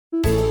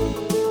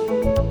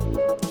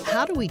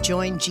How do we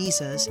join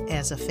Jesus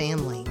as a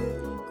family?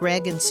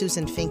 Greg and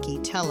Susan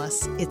Finke tell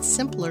us it's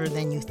simpler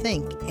than you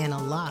think and a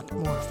lot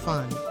more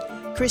fun.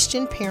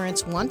 Christian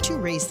parents want to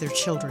raise their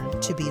children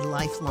to be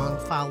lifelong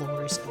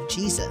followers of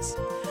Jesus.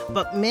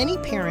 But many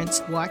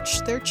parents watch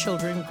their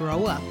children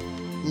grow up,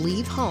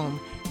 leave home,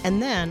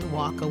 and then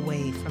walk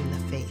away from the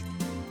faith.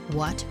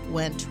 What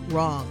went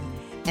wrong?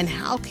 And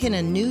how can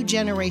a new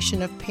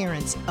generation of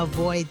parents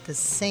avoid the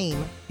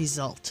same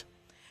result?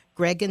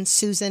 Greg and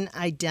Susan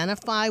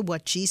identify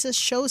what Jesus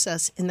shows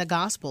us in the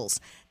Gospels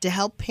to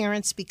help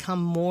parents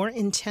become more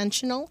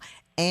intentional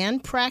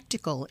and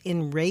practical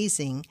in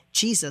raising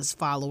Jesus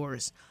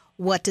followers.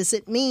 What does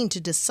it mean to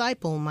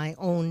disciple my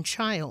own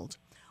child?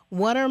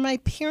 What are my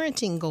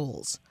parenting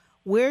goals?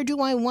 Where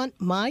do I want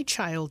my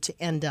child to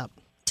end up?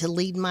 To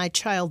lead my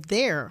child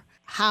there,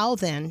 how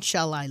then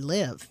shall I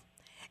live?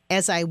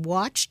 As I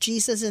watch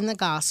Jesus in the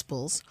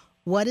Gospels,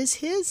 what is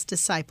his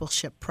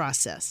discipleship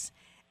process?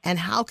 And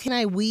how can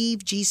I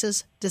weave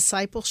Jesus'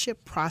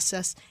 discipleship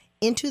process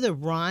into the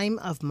rhyme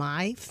of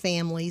my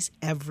family's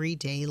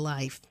everyday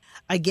life?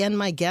 Again,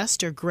 my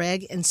guests are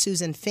Greg and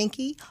Susan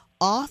Finke,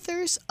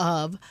 authors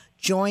of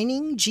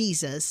Joining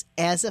Jesus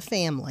as a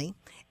Family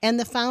and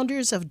the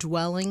founders of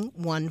Dwelling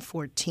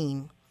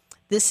 114.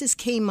 This is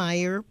Kay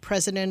Meyer,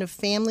 president of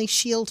Family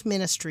Shield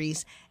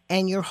Ministries,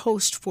 and your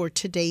host for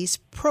today's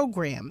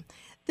program.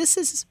 This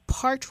is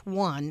part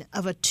one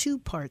of a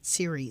two-part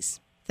series.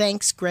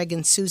 Thanks, Greg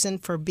and Susan,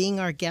 for being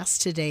our guests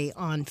today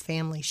on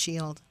Family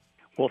Shield.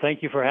 Well,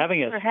 thank you for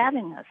having us. Thanks for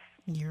having us.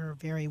 You're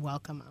very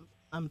welcome.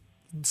 I'm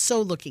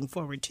so looking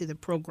forward to the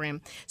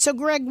program. So,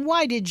 Greg,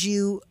 why did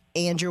you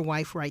and your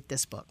wife write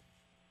this book?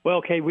 Well,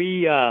 okay,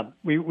 we have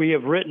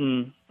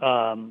written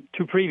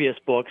two previous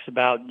books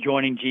about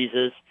joining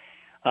Jesus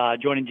on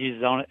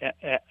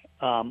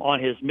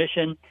his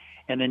mission,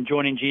 and then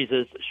joining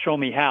Jesus, Show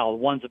Me How.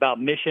 One's about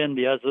mission,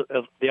 the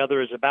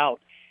other is about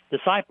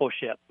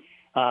discipleship.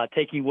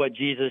 Taking what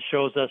Jesus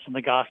shows us in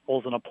the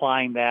Gospels and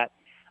applying that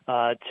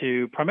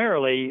to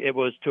primarily it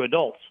was to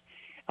adults.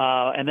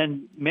 And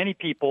then many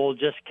people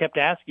just kept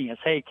asking us,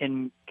 hey,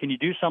 can you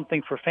do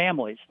something for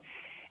families?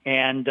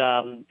 And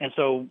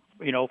so,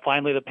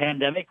 finally the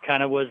pandemic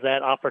kind of was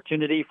that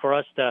opportunity for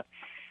us to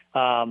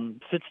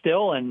sit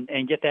still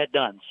and get that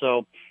done.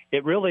 So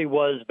it really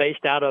was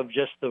based out of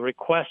just the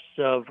requests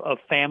of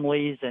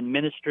families and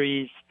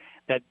ministries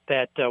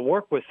that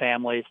work with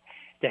families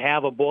to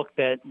have a book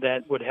that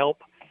would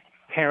help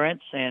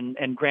parents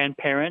and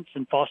grandparents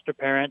and foster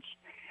parents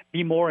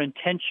be more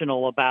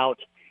intentional about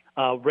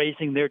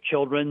raising their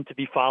children to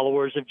be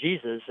followers of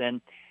Jesus.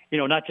 And,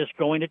 not just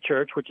going to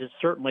church, which is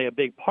certainly a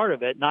big part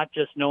of it, not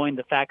just knowing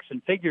the facts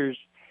and figures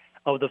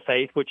of the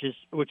faith, which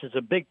is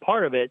a big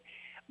part of it,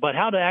 but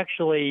how to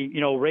actually,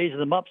 raise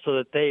them up so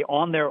that they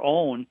on their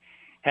own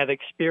have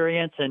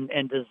experience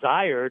and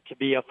desire to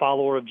be a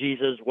follower of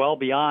Jesus well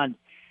beyond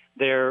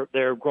their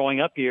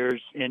growing up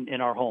years in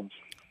our homes.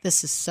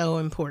 This is so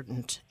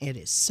important. It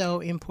is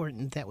so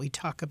important that we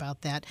talk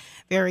about that.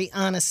 Very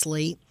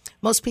honestly,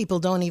 most people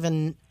don't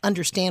even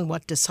understand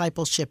what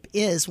discipleship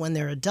is when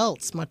they're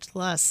adults, much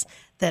less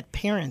that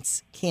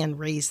parents can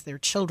raise their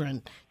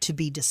children to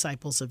be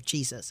disciples of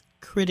Jesus.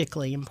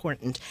 Critically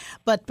important.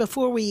 But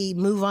before we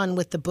move on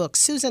with the book,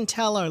 Susan,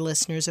 tell our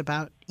listeners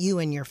about you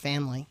and your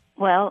family.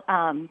 Well,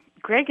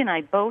 Greg and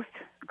I both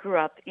grew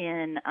up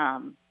in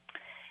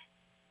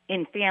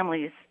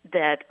families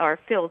that are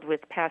filled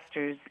with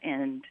pastors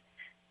and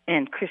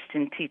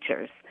Christian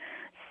teachers.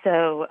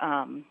 So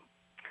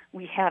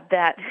we have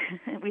that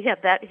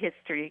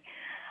history.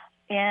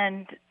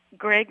 And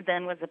Greg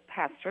then was a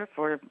pastor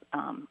for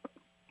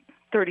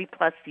 30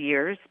 plus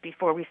years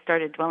before we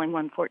started Dwelling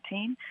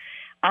 114.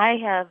 I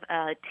have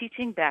a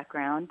teaching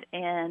background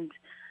and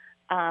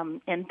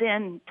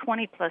then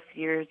 20 plus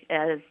years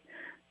as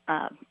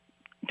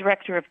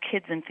director of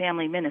kids and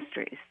family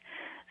ministries.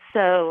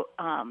 So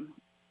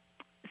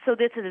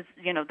this is,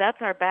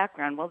 that's our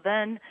background. Well,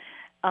 then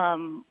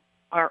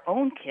our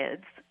own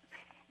kids,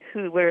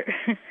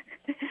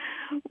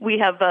 we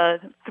have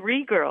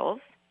 3 girls,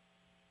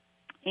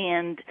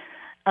 and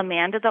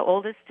Amanda, the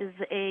oldest, is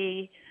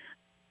a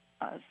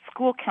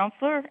school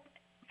counselor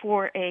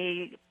for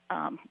a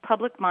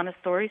public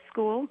Montessori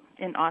school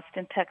in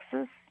Austin,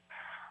 Texas.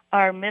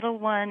 Our middle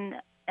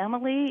one,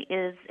 Emily,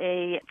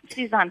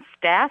 she's on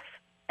staff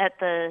at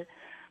the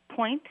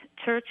Point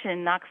Church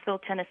in Knoxville,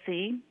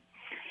 Tennessee,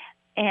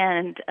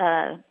 and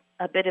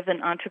a bit of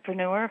an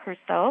entrepreneur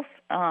herself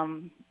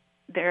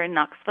there in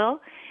Knoxville,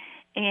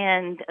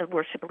 and a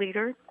worship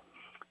leader.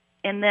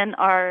 And then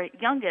our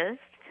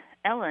youngest,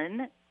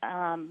 Ellen,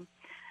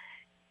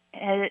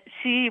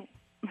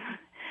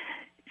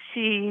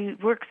 she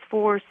works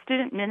for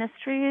student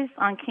ministries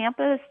on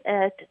campus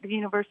at the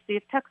University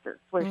of Texas,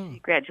 where she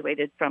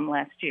graduated from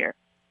last year.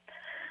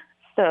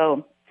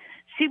 So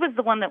she was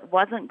the one that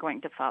wasn't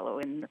going to follow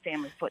in the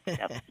family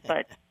footsteps,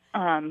 but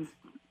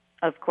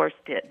of course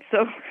did.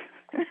 So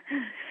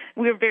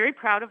we're very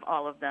proud of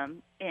all of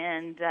them,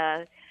 and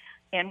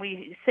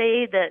we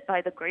say that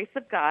by the grace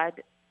of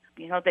God,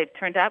 they've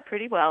turned out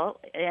pretty well.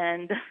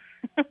 And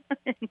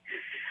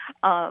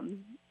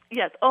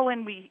yes. Oh,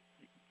 and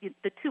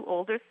the two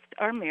oldest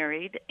are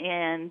married,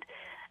 and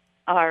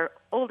our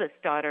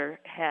oldest daughter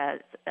has.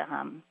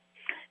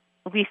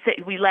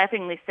 We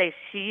laughingly say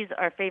she's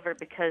our favorite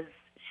because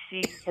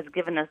she has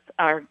given us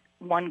our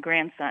one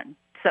grandson.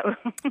 So,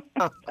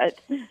 but,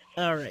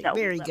 all right,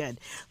 very good.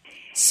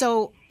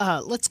 So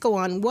let's go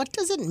on. What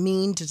does it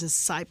mean to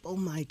disciple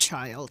my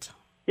child?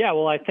 Yeah,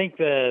 well, I think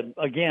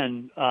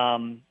again,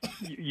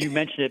 you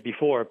mentioned it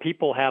before.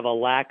 People have a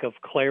lack of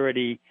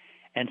clarity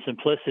and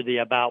simplicity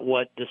about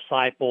what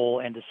disciple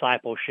and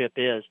discipleship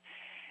is.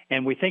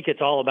 And we think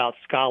it's all about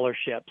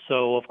scholarship.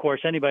 So, of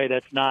course, anybody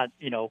that's not,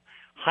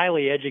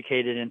 highly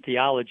educated in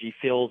theology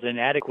feels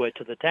inadequate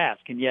to the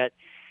task. And yet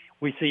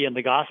we see in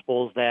the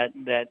Gospels that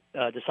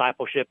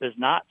discipleship is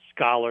not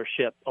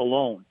scholarship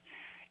alone.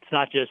 It's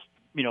not just,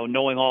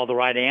 knowing all the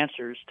right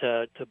answers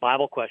to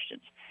Bible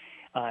questions.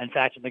 In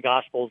fact, in the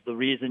Gospels, the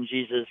reason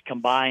Jesus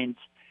combines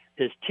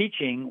his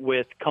teaching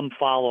with "come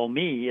follow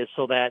me" is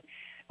so that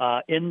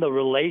in the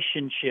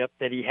relationship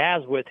that he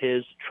has with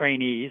his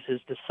trainees,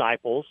 his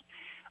disciples,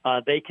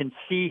 they can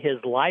see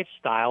his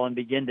lifestyle and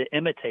begin to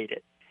imitate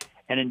it.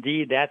 And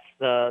indeed, that's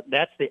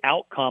the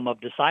outcome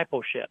of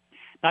discipleship,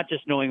 not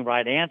just knowing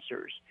right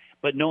answers,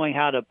 but knowing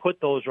how to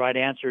put those right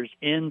answers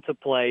into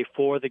play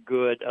for the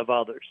good of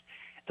others,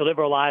 to live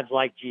our lives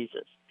like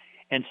Jesus.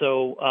 And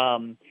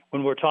so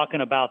when we're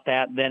talking about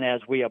that, then as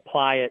we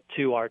apply it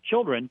to our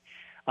children,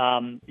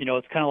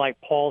 it's kind of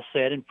like Paul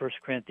said in 1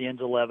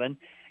 Corinthians 11,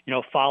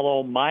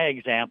 follow my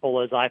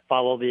example as I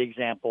follow the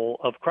example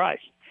of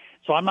Christ.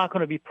 So I'm not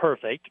going to be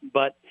perfect,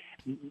 but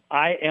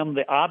I am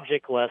the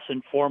object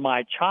lesson for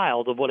my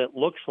child of what it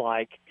looks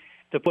like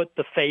to put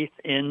the faith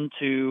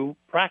into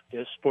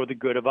practice for the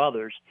good of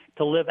others,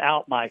 to live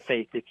out my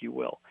faith, if you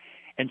will.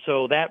 And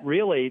so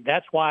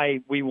that's why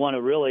we want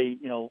to really,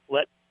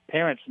 let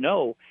parents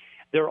know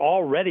they're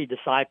already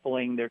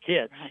discipling their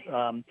kids.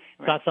 It's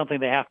not something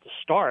they have to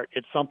start.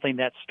 It's something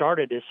that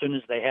started as soon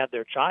as they had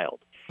their child.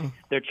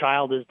 Their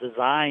child is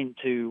designed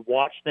to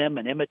watch them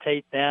and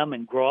imitate them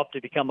and grow up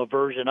to become a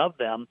version of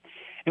them.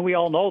 And we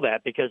all know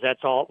that because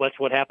that's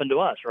what happened to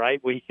us,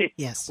 right?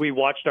 We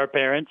watched our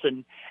parents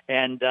and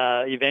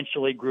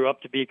eventually grew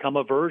up to become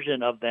a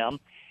version of them.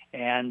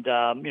 And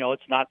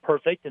it's not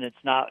perfect and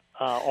it's not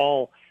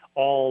all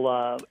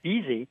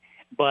easy,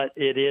 but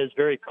it is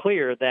very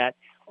clear that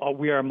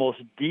we are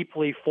most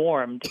deeply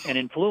formed and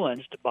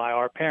influenced by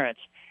our parents.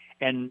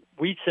 And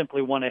we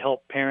simply want to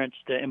help parents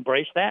to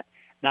embrace that,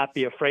 not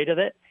be afraid of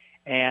it,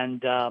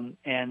 and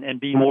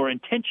be more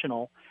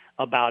intentional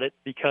about it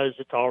because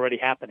it's already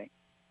happening.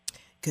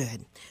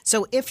 Good.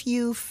 So if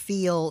you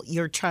feel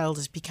your child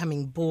is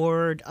becoming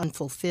bored,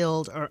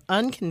 unfulfilled, or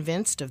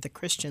unconvinced of the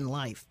Christian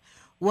life,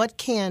 what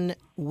can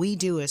we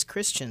do as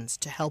Christians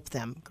to help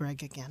them?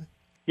 Greg, again.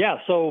 Yeah,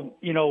 so,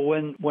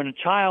 when a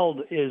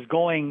child is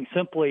going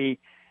simply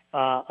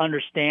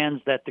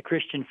understands that the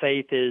Christian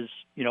faith is,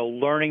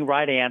 learning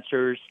right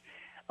answers,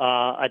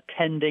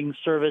 attending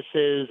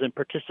services and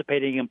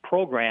participating in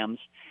programs,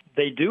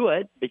 they do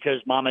it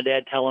because mom and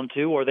dad tell them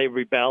to, or they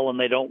rebel and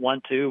they don't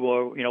want to,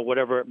 or,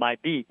 whatever it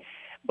might be.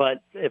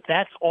 But if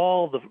that's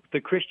all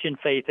the Christian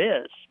faith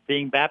is,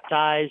 being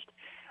baptized,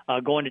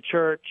 going to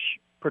church,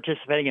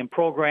 participating in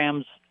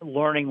programs,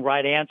 learning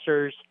right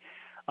answers,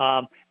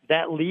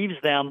 that leaves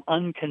them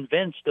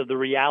unconvinced of the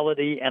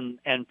reality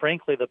and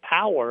frankly, the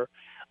power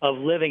of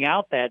living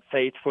out that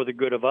faith for the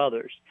good of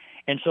others.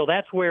 And so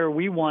that's where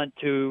we want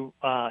to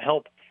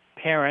help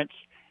parents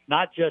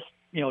not just,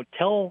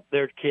 tell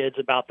their kids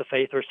about the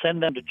faith or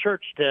send them to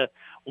church to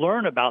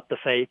learn about the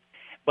faith,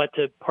 but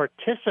to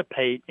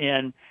participate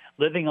in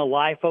living a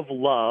life of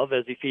love,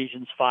 as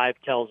Ephesians 5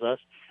 tells us,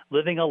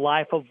 living a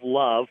life of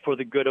love for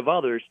the good of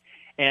others,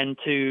 and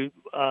to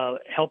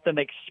help them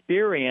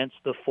experience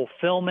the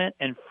fulfillment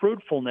and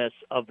fruitfulness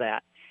of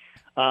that.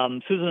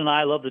 Susan and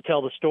I love to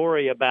tell the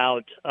story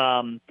about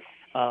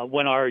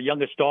when our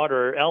youngest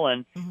daughter,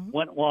 Ellen,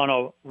 went on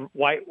a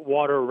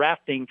whitewater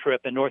rafting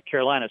trip in North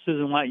Carolina.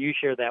 Susan, why don't you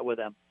share that with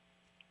them?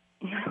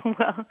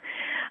 Well,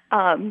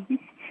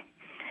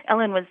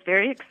 Ellen was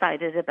very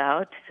excited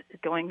about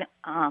going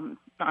on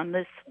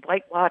this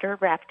whitewater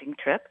rafting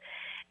trip,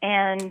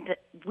 and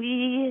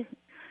we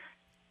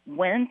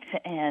went,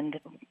 and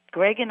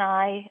Greg and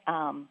I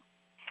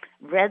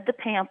read the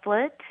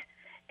pamphlet,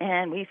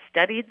 and we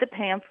studied the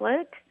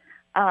pamphlet.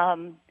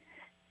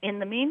 In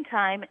the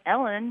meantime,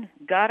 Ellen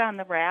got on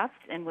the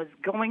raft and was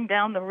going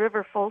down the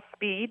river full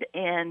speed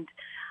and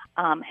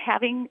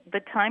having the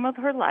time of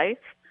her life,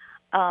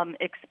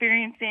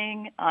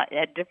 experiencing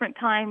at different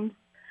times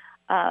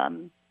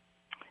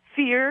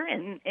fear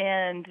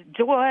and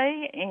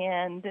joy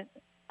and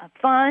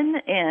fun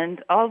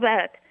and all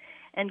that.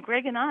 And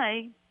Greg and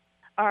I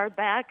are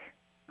back.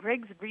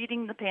 Greg's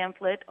reading the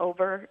pamphlet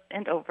over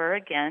and over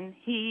again.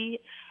 He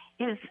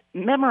is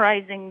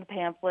memorizing the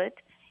pamphlet.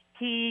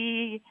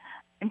 He,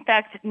 in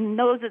fact,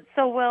 knows it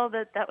so well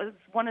that was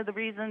one of the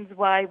reasons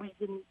why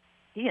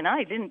he and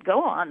I didn't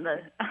go on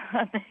the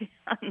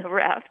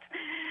raft.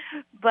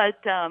 But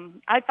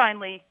I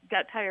finally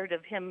got tired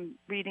of him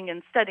reading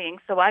and studying,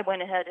 so I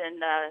went ahead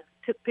and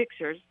took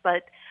pictures.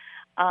 But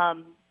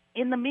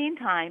in the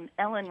meantime,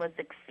 Ellen was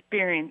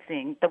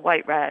experiencing the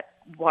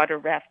water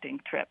rafting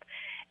trip,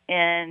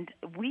 and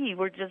we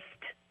were just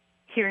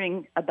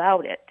hearing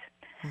about it.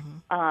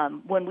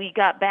 When we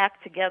got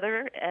back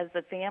together as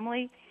a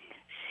family,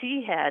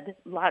 she had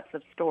lots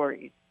of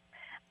stories.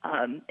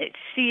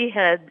 She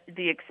had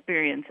the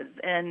experiences,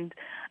 and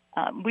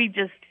we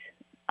just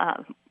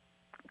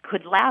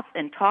could laugh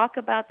and talk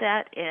about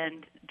that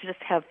and just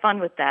have fun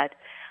with that.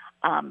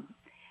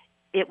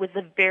 It was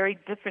a very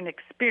different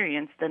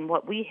experience than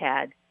what we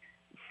had,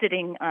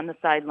 sitting on the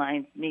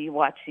sidelines, me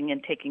watching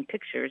and taking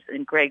pictures,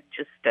 and Greg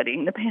just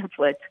studying the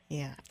pamphlet.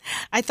 Yeah.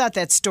 I thought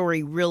that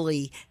story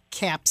really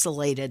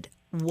encapsulated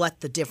what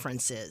the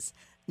difference is.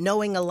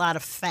 Knowing a lot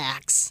of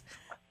facts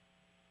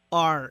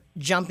or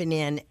jumping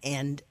in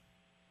and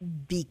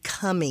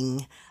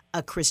becoming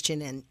a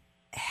Christian and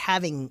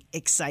having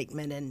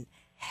excitement and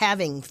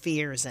having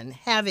fears and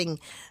having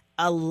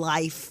a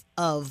life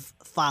of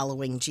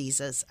following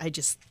Jesus. I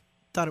just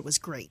thought it was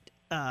great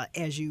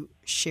as you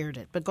shared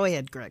it. But go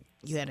ahead, Greg.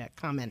 You had a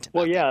comment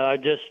about that. I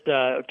just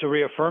to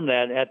reaffirm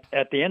that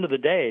at the end of the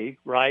day,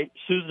 right?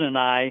 Susan and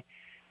I,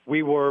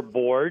 we were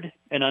bored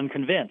and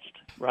unconvinced,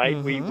 right?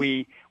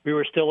 We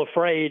were still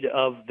afraid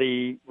of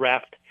the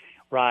raft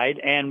ride,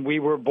 and we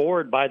were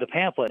bored by the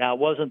pamphlet. Now, it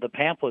wasn't the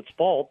pamphlet's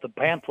fault. The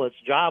pamphlet's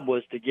job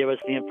was to give us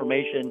the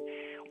information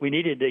we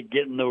needed to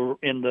get in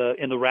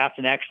the raft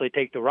and actually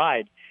take the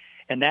ride.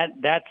 And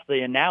that's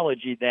the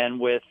analogy then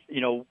with,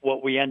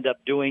 what we end up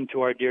doing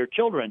to our dear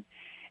children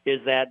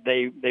is that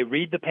they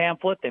read the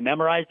pamphlet, they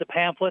memorize the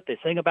pamphlet, they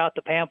sing about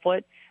the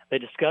pamphlet, they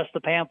discuss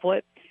the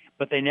pamphlet,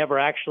 but they never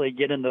actually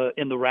get in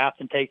the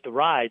raft and take the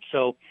ride.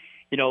 So,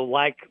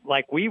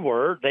 like we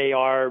were, they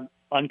are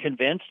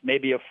unconvinced,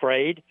 maybe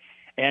afraid,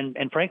 and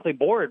frankly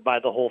bored by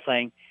the whole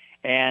thing.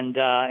 And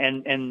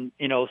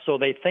so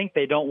they think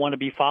they don't want to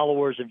be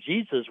followers of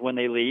Jesus when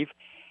they leave,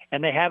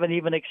 and they haven't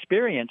even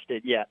experienced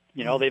it yet.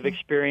 They've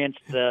experienced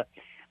the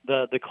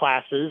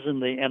classes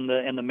and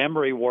the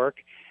memory work,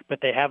 but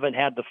they haven't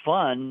had the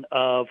fun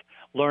of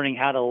learning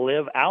how to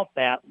live out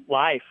that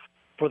life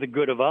for the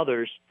good of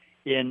others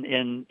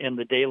in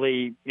the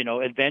daily,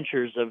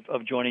 adventures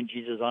of joining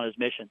Jesus on his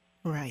mission.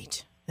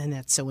 Right. And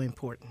that's so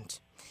important.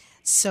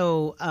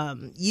 So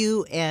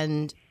you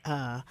and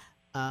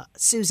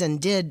Susan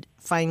did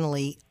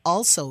finally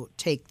also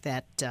take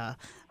that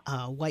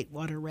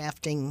whitewater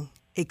rafting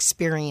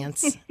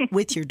experience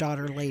with your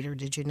daughter later,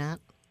 did you not?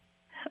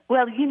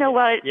 Well, you know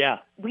what? Yeah.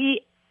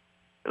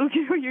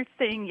 You're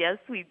saying yes,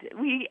 we did.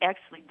 We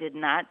actually did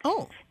not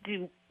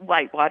do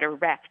whitewater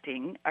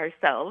rafting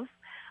ourselves,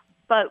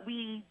 but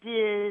we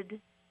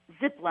did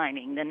zip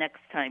lining the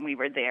next time we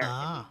were there.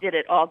 And we did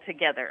it all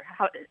together.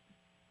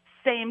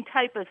 Same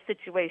type of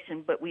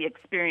situation, but we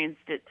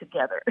experienced it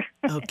together.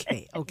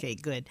 Okay,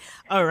 good.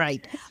 All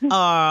right.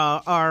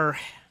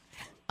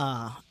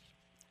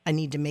 I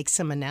need to make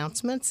some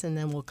announcements, and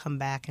then we'll come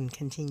back and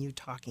continue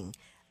talking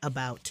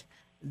about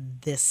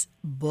this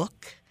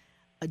book,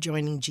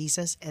 Joining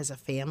Jesus as a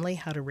Family,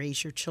 How to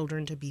Raise Your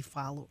Children to be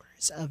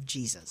Followers of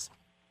Jesus.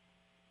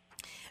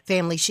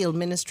 Family Shield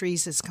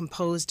Ministries is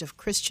composed of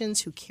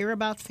Christians who care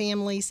about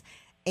families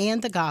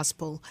and the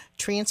gospel,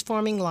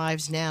 transforming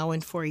lives now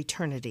and for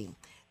eternity.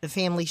 The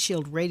Family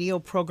Shield radio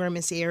program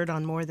is aired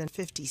on more than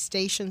 50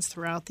 stations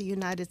throughout the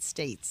United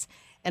States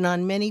and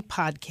on many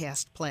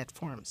podcast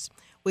platforms.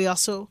 We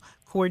also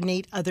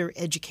coordinate other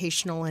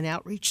educational and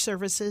outreach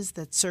services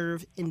that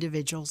serve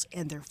individuals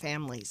and their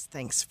families.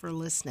 Thanks for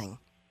listening.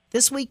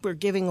 This week, we're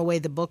giving away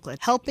the booklet,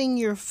 Helping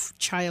Your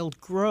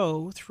Child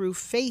Grow Through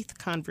Faith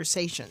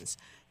Conversations.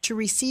 To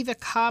receive a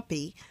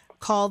copy,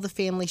 call the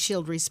Family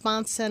Shield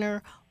Response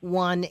Center,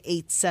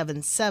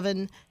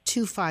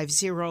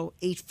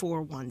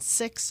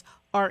 1-877-250-8416,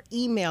 or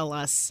email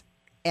us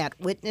at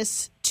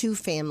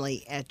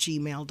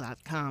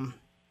witness2family@gmail.com.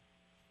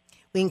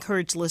 We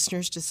encourage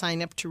listeners to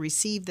sign up to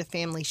receive the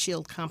Family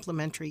Shield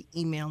complimentary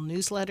email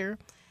newsletter.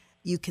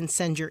 You can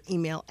send your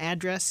email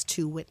address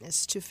to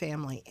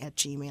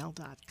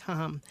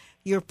witness2family@gmail.com.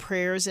 Your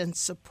prayers and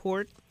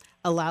support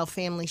allow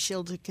Family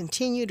Shield to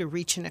continue to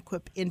reach and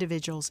equip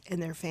individuals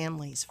and their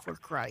families for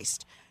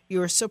Christ.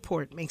 Your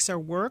support makes our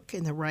work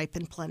in the ripe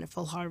and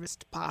plentiful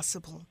harvest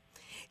possible.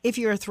 If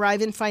you're a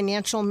Thrivent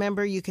financial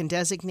member, you can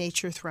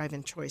designate your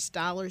Thrivent Choice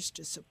dollars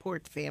to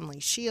support Family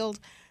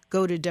Shield.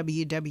 Go to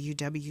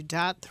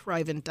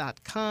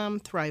www.thrivent.com,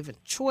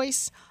 Thrivent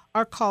Choice,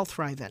 or call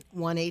Thrivent,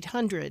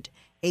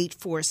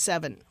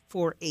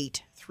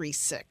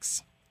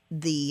 1-800-847-4836.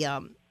 The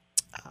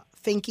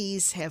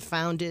Finkeys have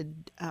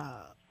founded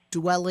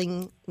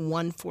Dwelling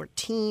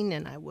 114,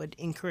 and I would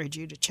encourage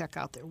you to check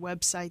out their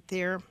website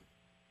there.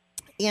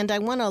 And I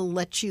want to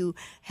let you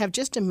have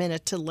just a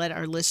minute to let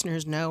our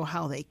listeners know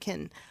how they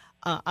can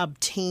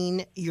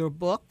obtain your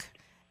book.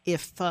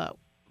 If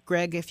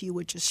Greg, if you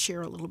would just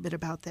share a little bit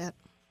about that.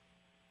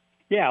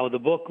 Yeah, well, the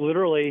book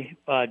literally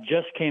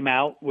just came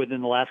out within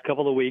the last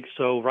couple of weeks.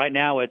 So right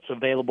now it's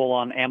available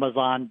on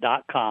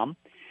Amazon.com.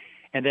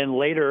 And then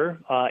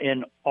later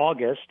in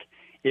August,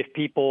 if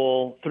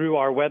people through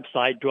our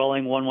website,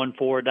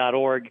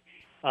 dwelling114.org,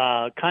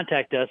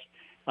 contact us,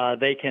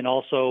 they can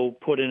also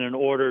put in an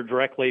order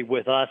directly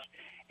with us.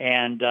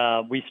 And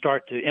we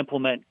start to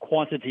implement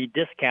quantity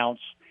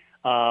discounts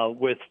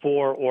with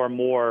 4 or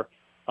more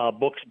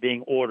books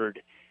being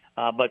ordered.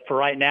 But for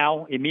right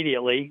now,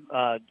 immediately,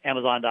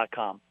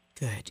 Amazon.com.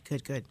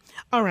 Good.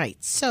 All right.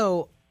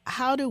 So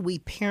how do we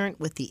parent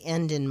with the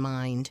end in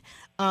mind?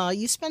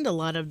 You spend a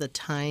lot of the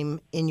time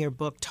in your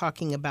book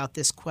talking about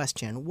this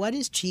question. What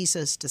is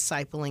Jesus'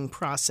 discipling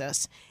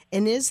process?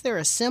 And is there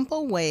a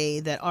simple way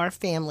that our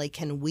family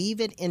can weave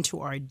it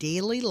into our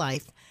daily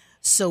life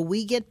so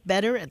we get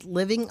better at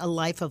living a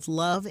life of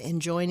love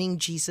and joining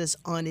Jesus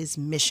on his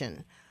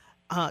mission?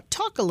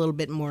 Talk a little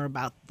bit more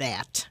about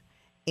that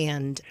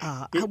and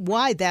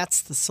why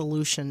that's the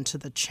solution to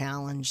the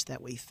challenge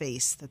that we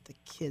face, that the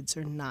kids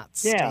are not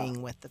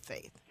staying with the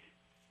faith.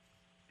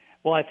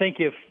 Well, I think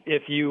if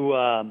you,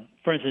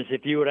 for instance,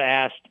 if you would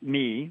have asked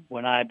me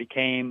when I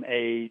became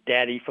a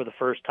daddy for the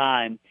first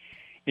time,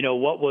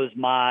 what was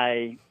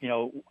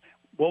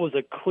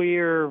a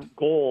clear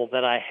goal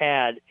that I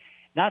had,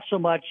 not so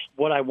much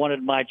what I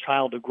wanted my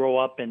child to grow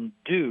up and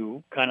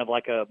do, kind of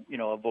like a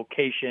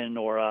vocation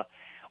or a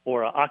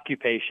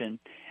occupation,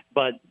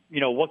 but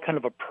what kind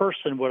of a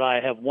person would I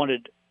have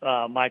wanted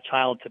my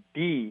child to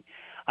be?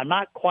 I'm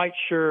not quite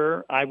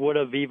sure I would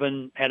have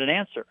even had an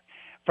answer,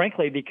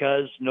 frankly,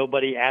 because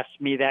nobody asked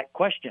me that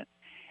question.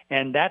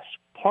 And that's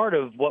part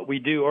of what we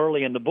do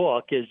early in the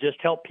book, is just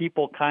help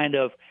people kind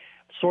of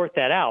sort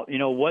that out.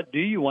 What do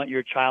you want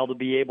your child to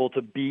be able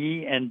to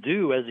be and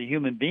do as a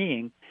human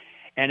being?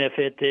 And if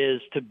it is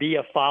to be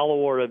a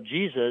follower of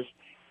Jesus,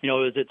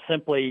 is it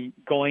simply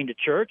going to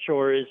church,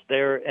 or is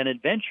there an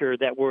adventure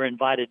that we're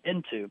invited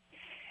into?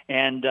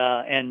 And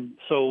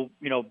so,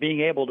 being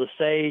able to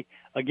say,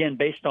 again,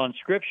 based on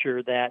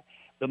Scripture, that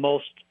the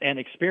most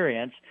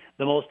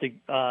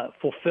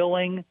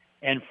fulfilling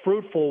and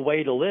fruitful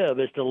way to live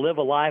is to live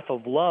a life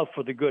of love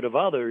for the good of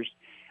others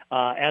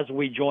as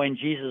we join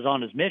Jesus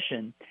on his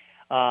mission,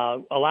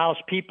 allows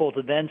people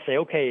to then say,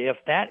 okay, if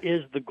that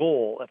is the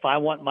goal, if I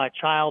want my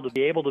child to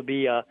be able to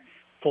be a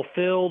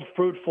fulfilled,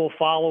 fruitful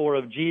follower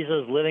of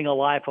Jesus, living a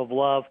life of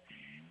love,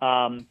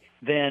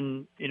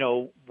 then,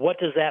 what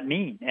does that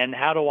mean? And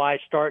how do I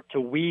start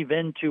to weave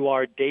into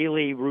our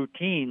daily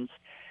routines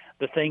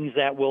the things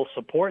that will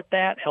support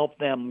that, help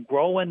them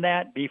grow in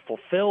that, be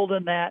fulfilled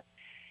in that?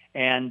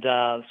 And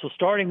so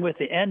starting with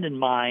the end in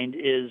mind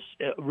is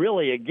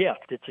really a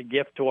gift. It's a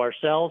gift to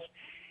ourselves.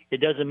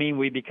 It doesn't mean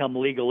we become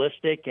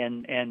legalistic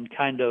and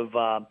kind of,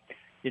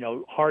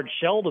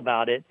 hard-shelled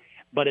about it,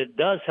 but it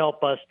does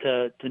help us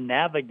to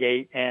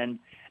navigate and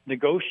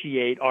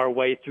negotiate our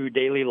way through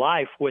daily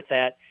life with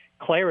that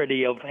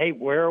clarity of, hey,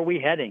 where are we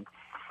heading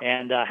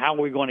and how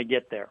are we going to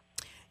get there?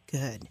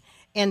 Good.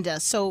 And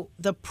so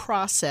the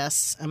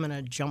process, I'm going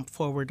to jump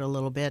forward a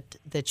little bit,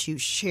 that you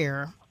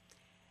share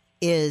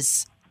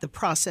is the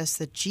process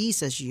that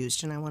Jesus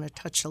used, and I want to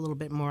touch a little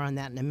bit more on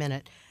that in a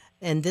minute.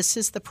 And this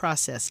is the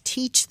process.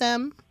 Teach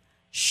them,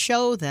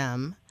 show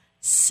them,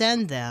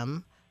 send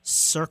them,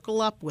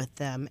 circle up with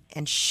them,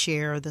 and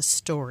share the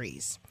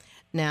stories.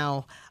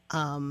 Now,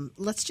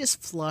 let's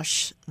just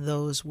flush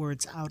those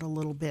words out a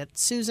little bit.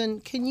 Susan,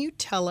 can you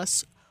tell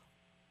us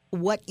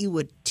what you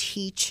would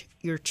teach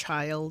your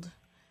child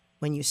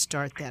when you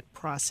start that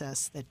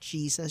process that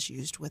Jesus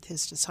used with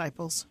his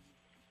disciples?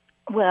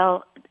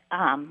 Well,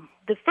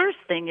 the first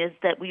thing is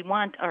that we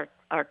want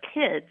our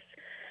kids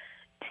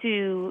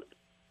to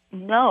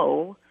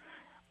know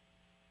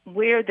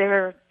where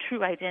their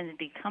true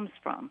identity comes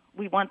from.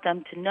 We want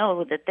them to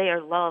know that they are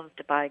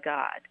loved by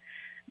God,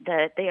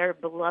 that they are a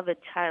beloved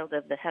child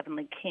of the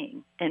Heavenly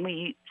King. And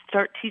we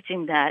start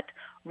teaching that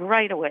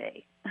right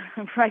away,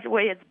 right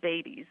away as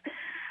babies.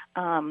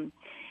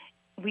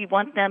 We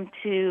want them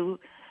to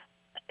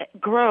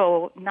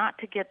grow, not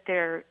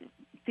to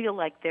feel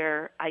like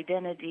their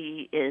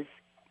identity is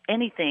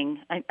anything.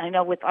 I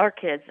know with our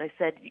kids, I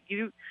said,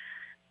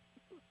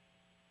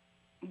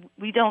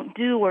 we don't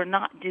do or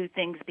not do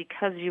things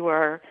because you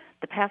are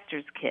the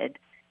pastor's kid.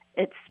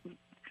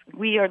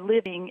 We are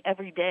living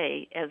every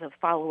day as a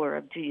follower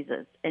of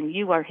Jesus, and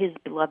you are his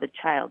beloved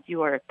child.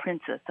 You are a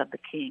princess of the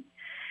King,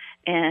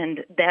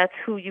 and that's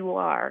who you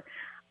are.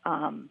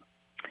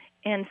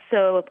 And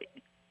so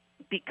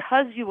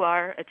because you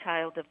are a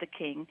child of the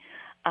King,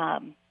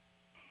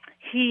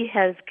 he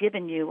has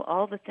given you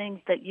all the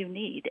things that you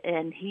need,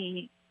 and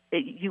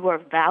you are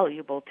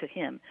valuable to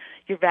him.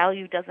 Your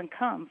value doesn't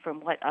come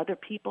from what other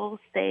people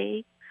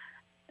say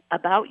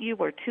about you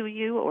or to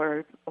you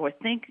or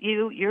think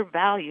you. Your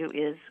value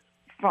is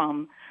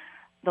from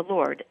the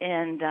Lord,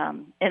 and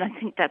I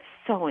think that's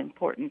so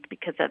important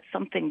because that's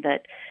something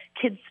that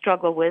kids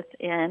struggle with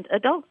and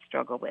adults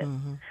struggle with.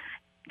 Mm-hmm.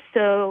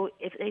 So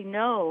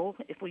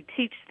if we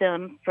teach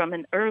them from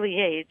an early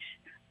age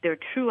their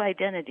true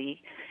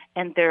identity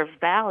and their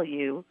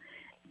value,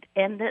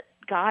 and that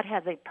God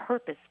has a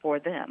purpose for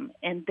them.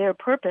 And their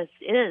purpose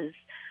is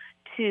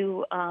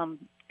to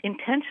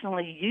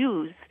intentionally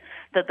use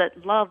the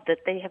love that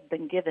they have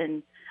been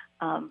given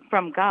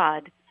from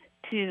God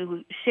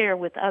to share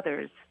with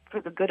others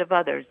for the good of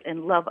others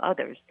and love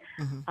others.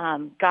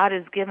 God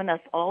has given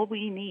us all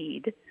we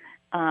need,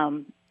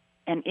 and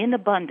in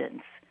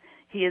abundance.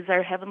 He is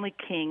our heavenly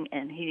King,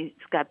 and He's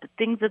got the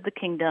things of the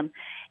kingdom,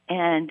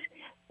 and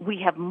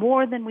we have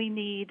more than we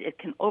need. It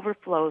can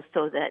overflow,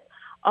 so that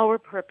our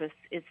purpose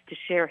is to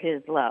share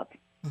His love.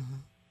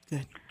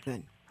 Good,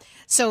 good.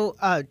 So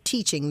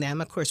teaching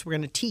them, of course, we're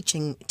going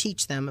to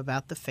teach them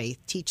about the faith,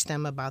 teach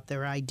them about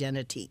their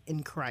identity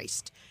in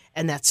Christ,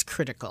 and that's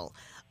critical,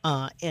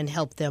 and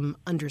help them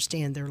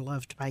understand they're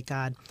loved by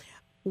God.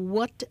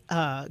 What,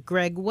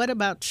 Greg, what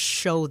about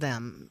show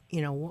them?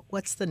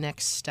 What's the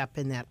next step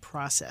in that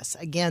process?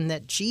 Again,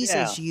 that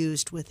Jesus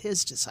used with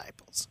His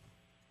disciples.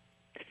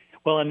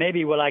 Well, and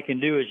maybe what I can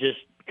do is just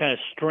kind of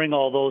string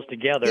all those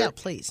together. Yeah,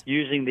 please.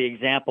 Using the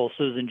example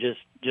Susan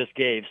just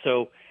gave.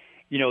 So,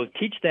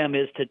 teach them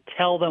is to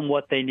tell them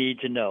what they need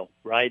to know,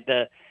 right?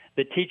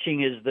 The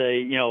teaching is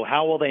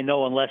how will they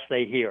know unless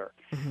they hear?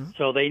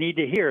 So they need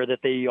to hear that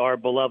they are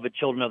beloved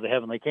children of the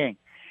Heavenly King.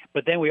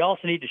 But then we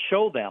also need to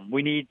show them.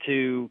 We need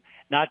to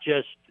not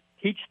just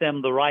teach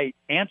them the right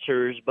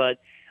answers, but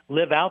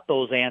live out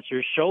those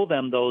answers, show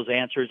them those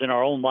answers in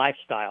our own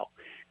lifestyle.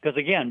 Because,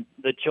 again,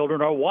 the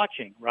children are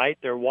watching, right?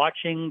 They're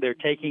watching, they're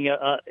taking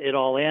it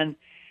all in,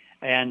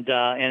 and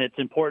it's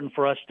important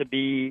for us to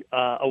be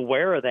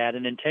aware of that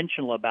and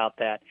intentional about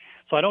that.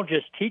 So I don't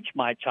just teach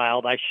my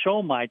child, I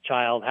show my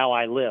child how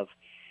I live.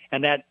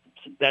 And that's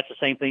the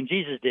same thing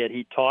Jesus did.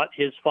 He taught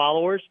His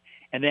followers,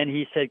 and then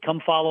He said,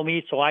 come follow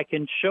me so I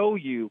can show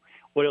you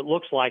what it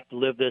looks like to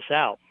live this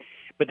out.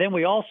 But then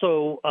we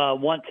also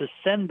want to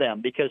send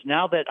them, because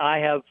now that I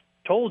have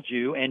told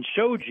you and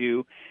showed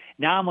you,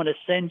 now I'm going to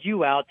send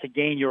you out to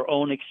gain your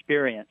own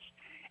experience.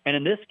 And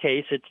in this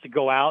case, it's to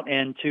go out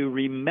and to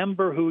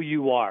remember who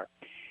you are,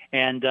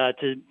 and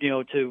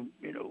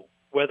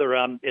whether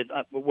I'm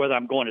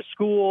going to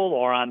school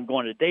or I'm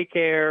going to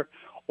daycare,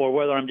 or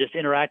whether I'm just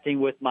interacting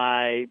with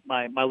my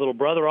little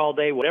brother all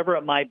day, whatever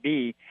it might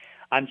be,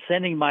 I'm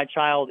sending my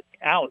child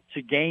out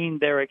to gain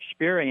their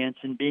experience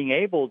and being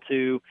able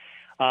to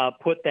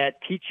put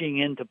that teaching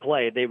into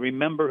play. They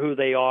remember who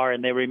they are,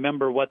 and they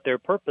remember what their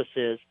purpose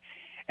is.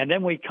 And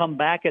then we come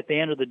back at the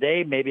end of the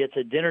day, maybe it's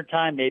at dinner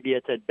time, maybe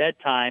it's at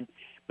bedtime,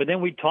 but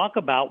then we talk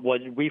about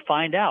what did we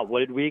find out, what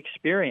did we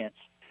experience.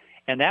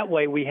 And that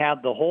way we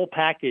have the whole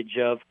package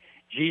of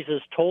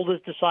Jesus told His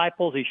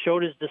disciples, He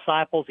showed His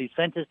disciples, He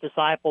sent His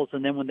disciples,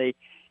 and then when they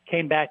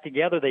came back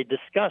together, they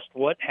discussed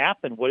what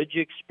happened, what did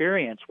you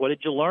experience, what did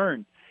you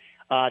learn,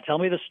 tell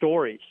me the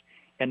stories.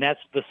 And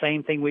that's the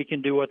same thing we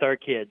can do with our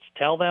kids.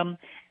 Tell them,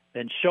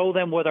 then show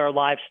them with our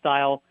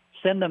lifestyle,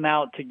 send them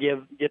out to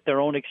get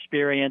their own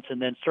experience,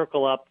 and then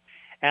circle up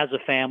as a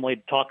family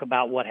to talk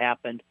about what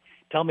happened.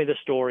 Tell me the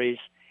stories.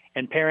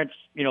 And parents,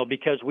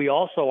 because we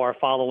also are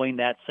following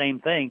that same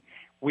thing,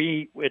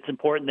 it's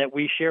important that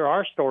we share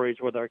our stories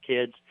with our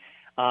kids,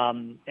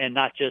 and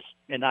not just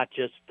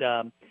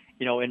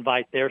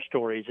invite their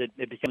stories.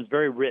 It becomes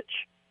very rich.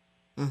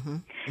 Mm-hmm.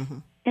 Mm-hmm.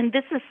 And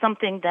this is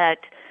something that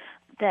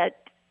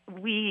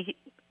we,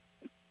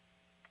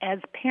 as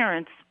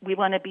parents, we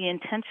want to be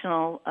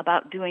intentional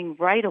about doing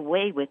right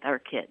away with our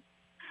kids.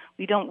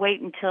 We don't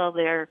wait until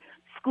they're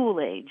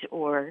school age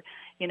or,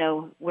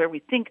 where we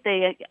think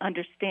they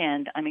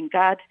understand. I mean,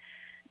 God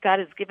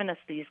has given us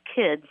these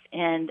kids,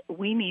 and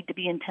we need to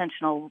be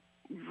intentional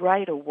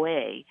right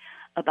away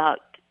about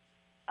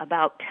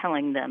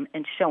telling them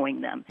and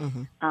showing them.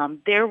 Mm-hmm.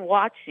 They're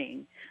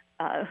watching,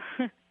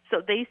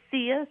 so they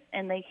see us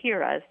and they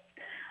hear us.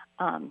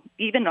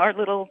 Even our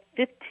little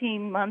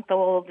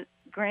 15-month-old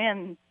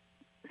grandson,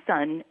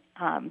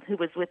 who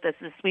was with us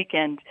this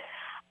weekend,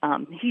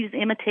 he's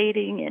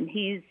imitating, and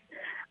he's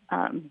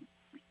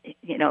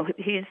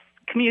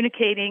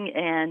communicating,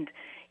 and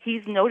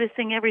he's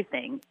noticing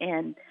everything.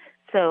 And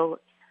so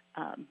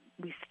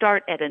we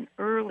start at an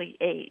early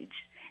age.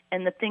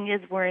 And the thing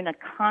is, we're in a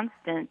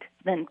constant,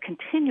 then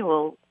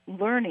continual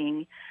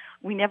learning.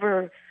 We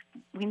never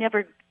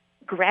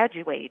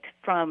graduate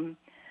from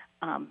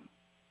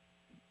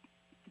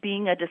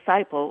being a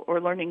disciple or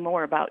learning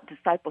more about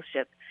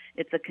discipleship.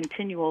 It's a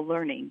continual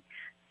learning.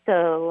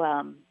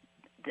 So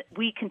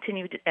we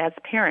continue to, as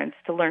parents,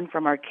 to learn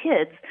from our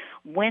kids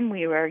when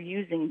we are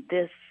using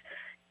this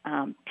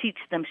teach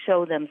them,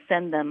 show them,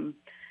 send them,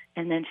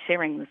 and then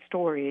sharing the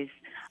stories.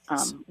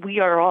 We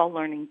are all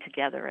learning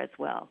together as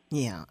well.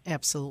 Yeah,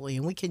 absolutely.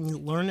 And we can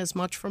learn as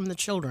much from the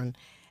children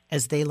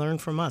as they learn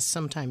from us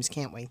sometimes,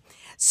 can't we?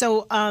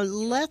 So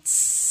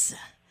let's,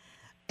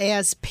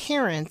 as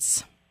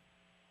parents,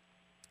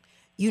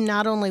 you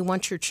not only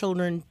want your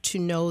children to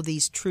know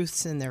these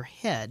truths in their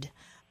head,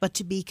 but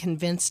to be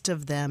convinced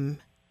of them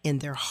in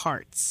their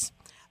hearts.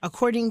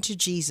 According to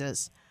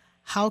Jesus,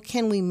 how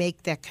can we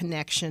make that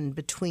connection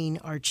between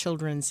our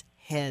children's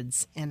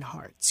heads and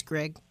hearts?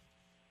 Greg?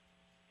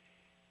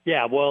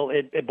 Yeah, well,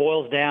 it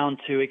boils down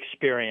to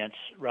experience,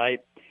 right?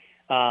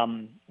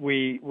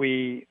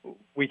 We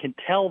can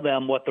tell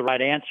them what the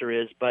right answer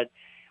is, but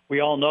we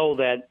all know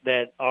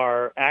that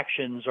our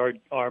actions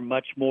are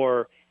much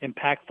more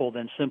impactful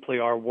than simply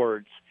our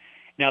words.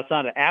 Now, it's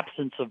not an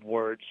absence of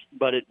words,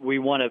 but we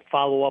want to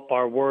follow up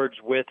our words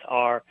with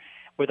our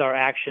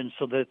actions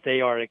so that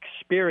they are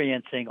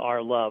experiencing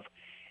our love.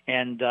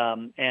 And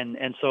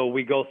so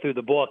we go through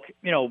the book,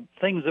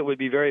 things that would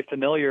be very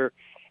familiar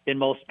in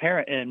most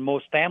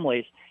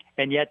families,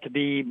 and yet to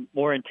be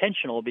more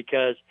intentional,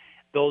 because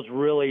those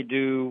really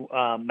do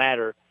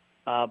matter.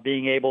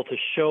 Being able to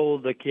show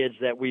the kids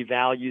that we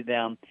value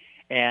them,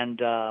 and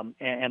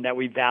that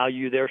we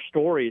value their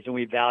stories and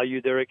we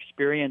value their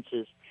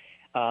experiences,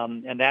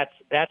 and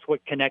that's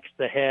what connects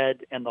the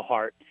head and the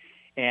heart.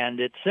 And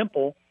it's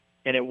simple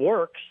and it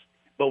works,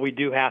 but we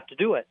do have to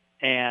do it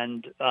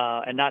and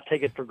not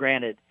take it for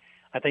granted.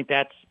 I think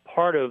that's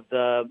part of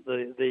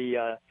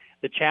the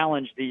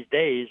challenge these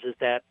days, is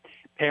that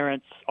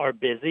parents are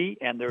busy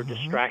and they're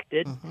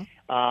distracted.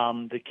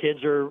 The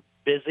kids are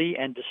busy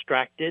and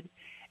distracted,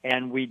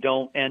 and we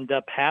don't end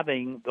up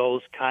having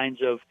those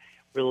kinds of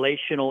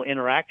relational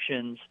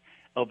interactions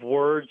of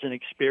words and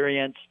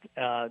experience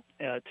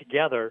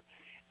together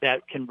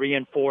that can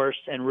reinforce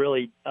and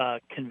really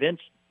convince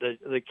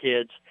the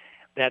kids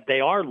that they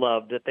are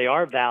loved, that they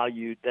are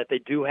valued, that they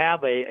do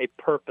have a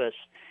purpose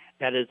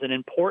that is an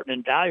important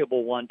and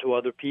valuable one to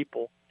other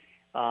people.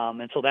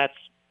 And so that's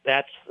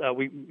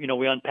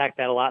we unpack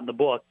that a lot in the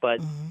book, but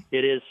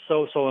it is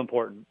so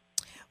important.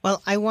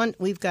 Well,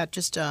 we've got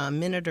just a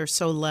minute or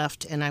so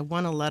left, and I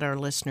want to let our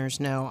listeners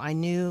know, I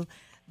knew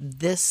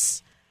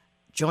this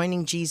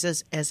Joining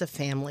Jesus as a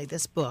Family,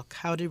 this book,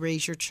 How to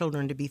Raise Your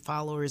Children to Be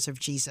Followers of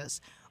Jesus,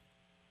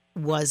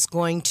 was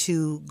going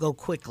to go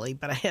quickly,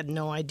 but I had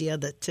no idea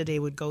that today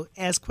would go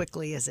as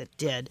quickly as it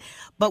did.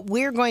 But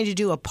we're going to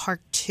do a part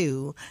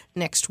 2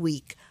 next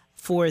week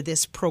for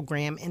this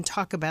program and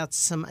talk about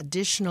some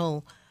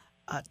additional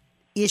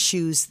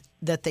issues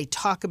that they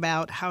talk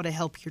about, how to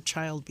help your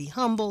child be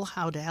humble,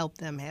 how to help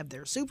them have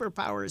their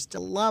superpowers, to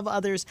love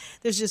others.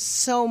 There's just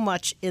so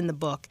much in the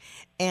book,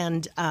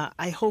 and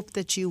I hope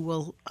that you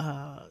will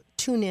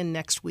tune in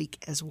next week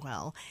as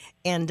well.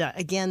 And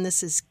again,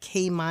 this is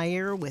Kay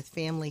Meyer with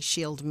Family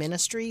Shield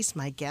Ministries.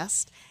 My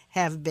guests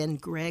have been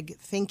Greg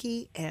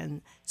Finke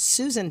and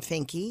Susan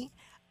Finke.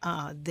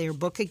 Their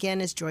book,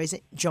 again, is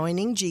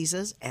Joining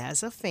Jesus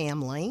as a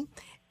Family,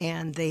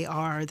 and they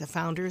are the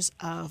founders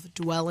of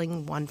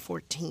Dwelling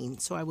 114.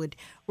 So I would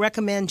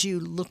recommend you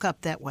look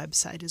up that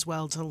website as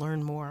well to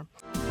learn more.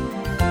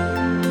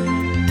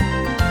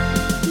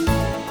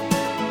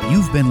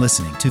 You've been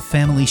listening to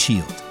Family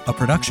Shield, a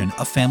production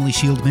of Family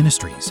Shield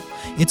Ministries.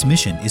 Its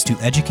mission is to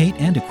educate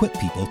and equip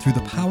people through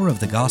the power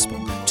of the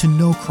gospel to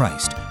know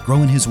Christ,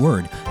 grow in His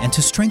Word, and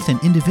to strengthen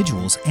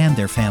individuals and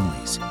their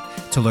families.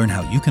 To learn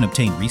how you can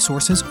obtain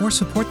resources or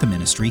support the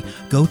ministry,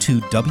 go to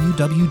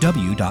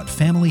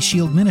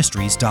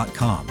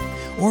www.familyshieldministries.com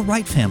or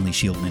write Family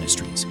Shield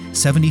Ministries,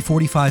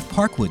 7045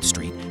 Parkwood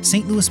Street,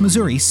 St. Louis,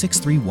 Missouri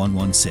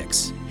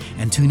 63116.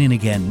 And tune in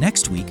again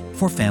next week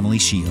for Family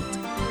Shield.